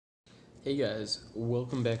Hey guys,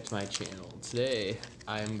 welcome back to my channel. Today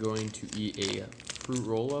I am going to eat a fruit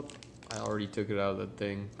roll-up. I already took it out of the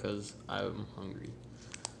thing because I'm hungry.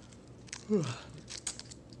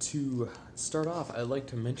 To start off, I'd like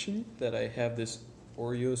to mention that I have this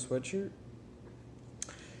Oreo sweatshirt.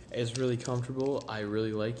 It's really comfortable. I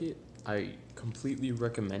really like it. I completely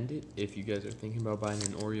recommend it if you guys are thinking about buying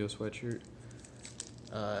an Oreo sweatshirt.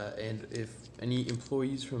 And if any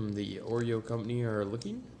employees from the Oreo company are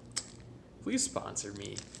looking, please sponsor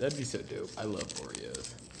me. That'd be so dope. I love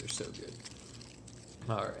Oreos. They're so good.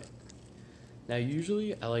 Alright. Now,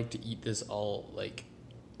 usually I like to eat this all, like,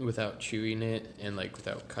 without chewing it and, like,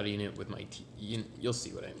 without cutting it with my teeth. You'll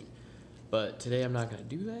see what I mean. But today I'm not going to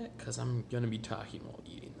do that because I'm going to be talking while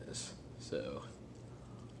eating this. So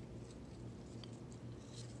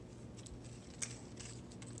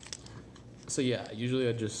yeah, usually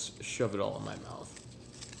I just shove it all in my mouth.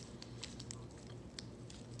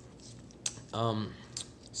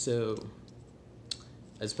 So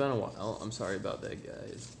it's been a while. I'm sorry about that,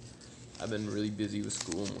 guys. I've been really busy with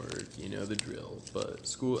school and work, you know the drill. But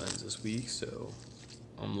school ends this week, so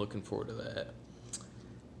I'm looking forward to that.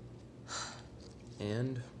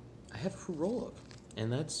 And I have a fruit roll-up,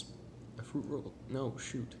 and that's a fruit roll. No,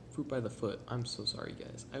 shoot, fruit by the foot. I'm so sorry,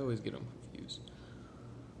 guys. I always get them confused.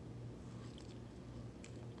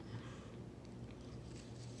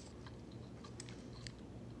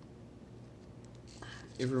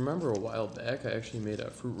 If you remember a while back, I actually made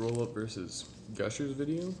a fruit roll-up versus Gushers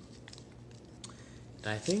video. And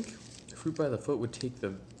I think Fruit by the Foot would take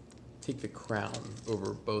the crown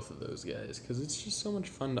over both of those guys because it's just so much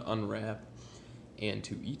fun to unwrap and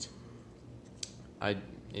to eat.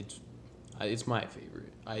 It's my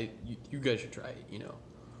favorite. You guys should try it. You know.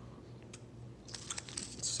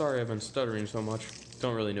 Sorry, I've been stuttering so much.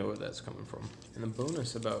 Don't really know where that's coming from. And the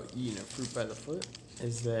bonus about eating a Fruit by the Foot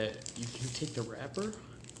is that you can take the wrapper,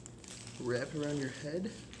 wrap it around your head.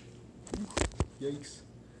 Yikes.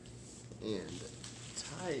 And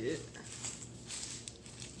tie it.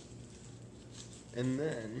 And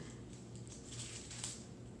then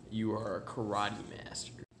you are a karate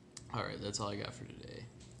master. Alright, that's all I got for today.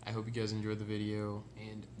 I hope you guys enjoyed the video,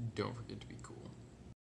 and don't forget to be cool.